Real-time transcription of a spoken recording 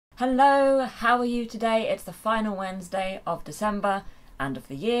Hello, how are you today? It's the final Wednesday of December and of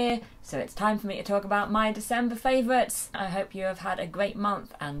the year, so it's time for me to talk about my December favourites. I hope you have had a great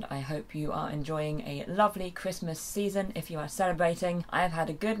month and I hope you are enjoying a lovely Christmas season if you are celebrating. I have had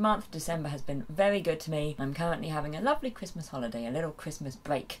a good month. December has been very good to me. I'm currently having a lovely Christmas holiday, a little Christmas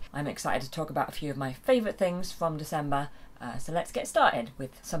break. I'm excited to talk about a few of my favourite things from December. So let's get started with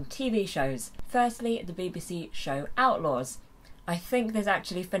some TV shows. Firstly, the BBC show Outlaws. I think this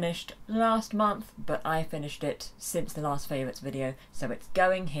actually finished last month, but I finished it since the last favourites video, so it's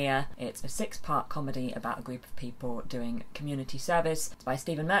going here. It's a 6-part comedy about a group of people doing community service. It's by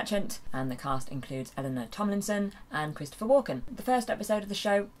Stephen Merchant, and the cast includes Eleanor Tomlinson and Christopher Walken. The first episode of the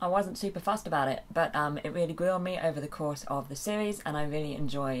show, I wasn't super fussed about it, but it really grew on me over the course of the series, and I really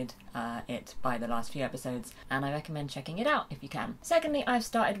enjoyed it by the last few episodes, and I recommend checking it out if you can. Secondly, I've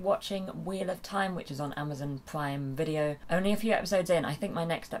started watching Wheel of Time, which is on Amazon Prime Video. Only a few episodes in. I think my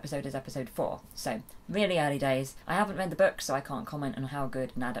next episode is episode 4, so really early days. I haven't read the book, so I can't comment on how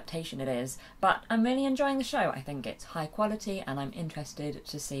good an adaptation it is, but I'm really enjoying the show. I think it's high quality and I'm interested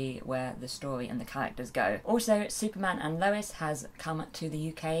to see where the story and the characters go. Also, Superman and Lois has come to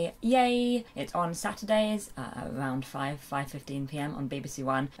the UK. Yay! It's on Saturdays around 5:15 PM on BBC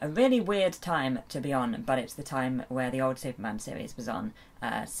One. A really weird time to be on, but it's the time where the old Superman series was on.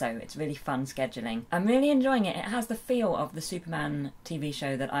 So it's really fun scheduling. I'm really enjoying it. It has the feel of the Superman TV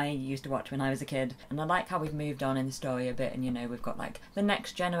show that I used to watch when I was a kid, and I like how we've moved on in the story a bit, and you know, we've got like the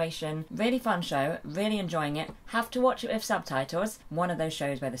next generation. Really fun show, really enjoying it. Have to watch it with subtitles. One of those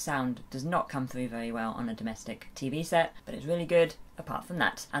shows where the sound does not come through very well on a domestic TV set, but it's really good apart from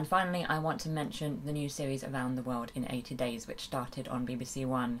that. And finally, I want to mention the new series Around the World in 80 Days, which started on BBC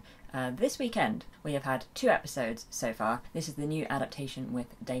One this weekend. We have had 2 episodes so far. This is the new adaptation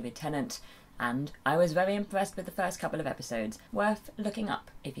with David Tennant, and I was very impressed with the first couple of episodes. Worth looking up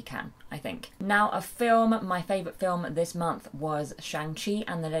if you can, I think. Now a film. My favourite film this month was Shang-Chi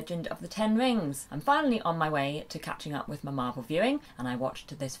and the Legend of the Ten Rings. I'm finally on my way to catching up with my Marvel viewing, and I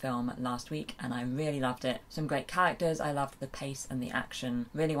watched this film last week and I really loved it. Some great characters, I loved the pace and the action.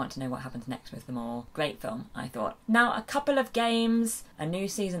 Really want to know what happens next with them all. Great film, I thought. Now a couple of games. A new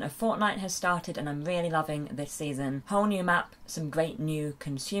season of Fortnite has started and I'm really loving this season. Whole new map, some great new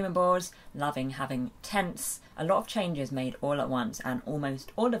consumables, loving having tents, a lot of changes made all at once, and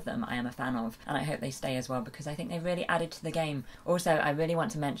almost all of them I am a fan of, and I hope they stay as well because I think they've really added to the game. Also, I really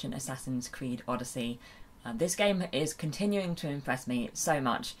want to mention Assassin's Creed Odyssey. This game is continuing to impress me so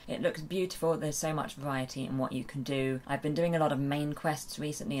much. It looks beautiful, there's so much variety in what you can do. I've been doing a lot of main quests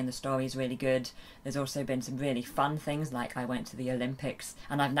recently and the story's really good. There's also been some really fun things, like I went to the Olympics,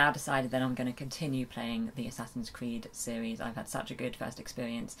 and I've now decided that I'm going to continue playing the Assassin's Creed series. I've had such a good first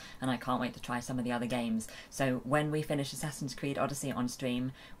experience and I can't wait to try some of the other games. So when we finish Assassin's Creed Odyssey on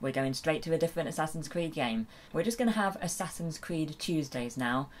stream, we're going straight to a different Assassin's Creed game. We're just going to have Assassin's Creed Tuesdays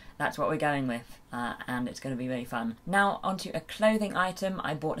now. That's what we're going with, and it's going to be really fun. Now onto a clothing item.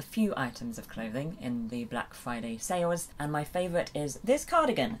 I bought a few items of clothing in the Black Friday sales, and my favourite is this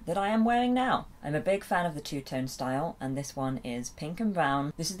cardigan that I am wearing now. I'm a big fan of the two-tone style, and this one is pink and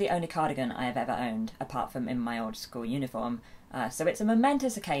brown. This is the only cardigan I have ever owned, apart from in my old school uniform. So it's a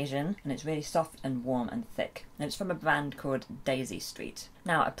momentous occasion, and it's really soft and warm and thick. And it's from a brand called Daisy Street.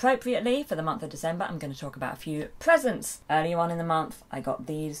 Now, appropriately for the month of December, I'm going to talk about a few presents. Earlier on in the month, I got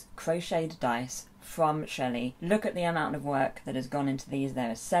these crocheted dice from Shelley. Look at the amount of work that has gone into these.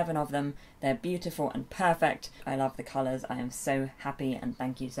 There are 7 of them. They're beautiful and perfect. I love the colours. I am so happy, and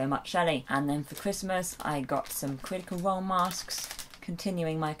thank you so much, Shelley. And then for Christmas, I got some Critical Role masks.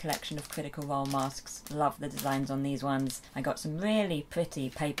 Continuing my collection of Critical Role masks. Love the designs on these ones. I got some really pretty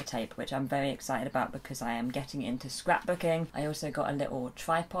paper tape, which I'm very excited about because I am getting into scrapbooking. I also got a little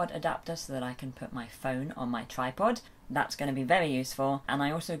tripod adapter so that I can put my phone on my tripod. That's going to be very useful. And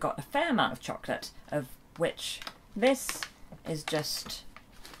I also got a fair amount of chocolate, of which this is just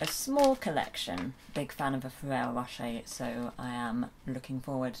a small collection. Big fan of a Ferrero Rocher, so I am looking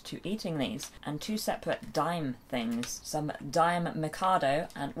forward to eating these. And 2 separate dime things. Some dime Mikado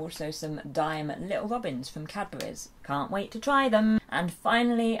and also some dime Little Robins from Cadbury's. Can't wait to try them. And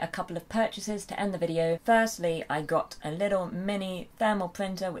finally, a couple of purchases to end the video. Firstly, I got a little mini thermal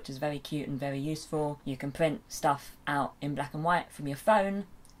printer, which is very cute and very useful. You can print stuff out in black and white from your phone.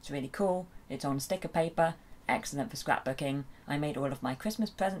 It's really cool. It's on sticker paper. Excellent for scrapbooking. I made all of my Christmas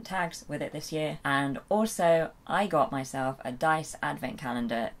present tags with it this year, and also I got myself a dice advent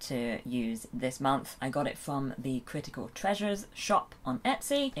calendar to use this month. I got it from the Critical Treasures shop on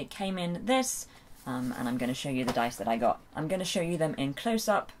Etsy. It came in this, and I'm going to show you the dice that I got. I'm going to show you them in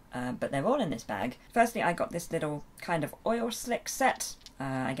close-up, but they're all in this bag. Firstly, I got this little kind of oil slick set.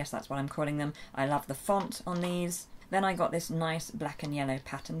 I guess that's what I'm calling them. I love the font on these. Then I got this nice black and yellow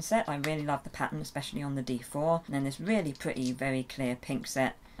pattern set. I really love the pattern, especially on the D4. And then this really pretty, very clear pink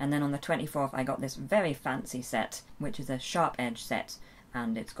set. And then on the 24th, I got this very fancy set, which is a sharp edge set.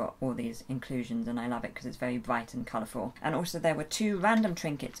 And it's got all these inclusions, and I love it because it's very bright and colourful. And also there were 2 random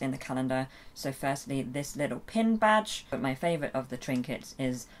trinkets in the calendar. So firstly, this little pin badge. But my favourite of the trinkets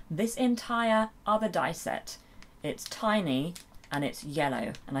is this entire other die set. It's tiny, and it's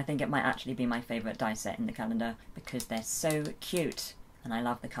yellow, and I think it might actually be my favourite die set in the calendar because they're so cute and I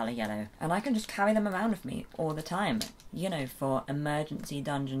love the colour yellow. And I can just carry them around with me all the time, you know, for emergency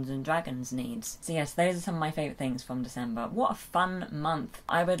Dungeons and Dragons needs. So yes, those are some of my favourite things from December. What a fun month.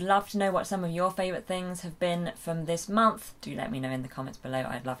 I would love to know what some of your favourite things have been from this month. Do let me know in the comments below,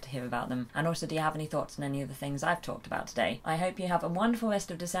 I'd love to hear about them. And also, do you have any thoughts on any of the things I've talked about today? I hope you have a wonderful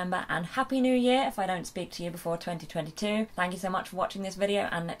rest of December, and Happy New Year if I don't speak to you before 2022. Thank you so much for watching this video,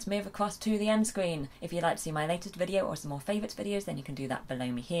 and let's move across to the end screen. If you'd like to see my latest video or some more favourites videos, then you can do that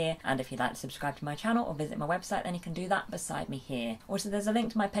below me here. And if you'd like to subscribe to my channel or visit my website, then you can do that beside me here. Also, there's a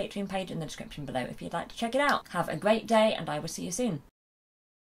link to my Patreon page in the description below if you'd like to check it out. Have a great day, and I will see you soon.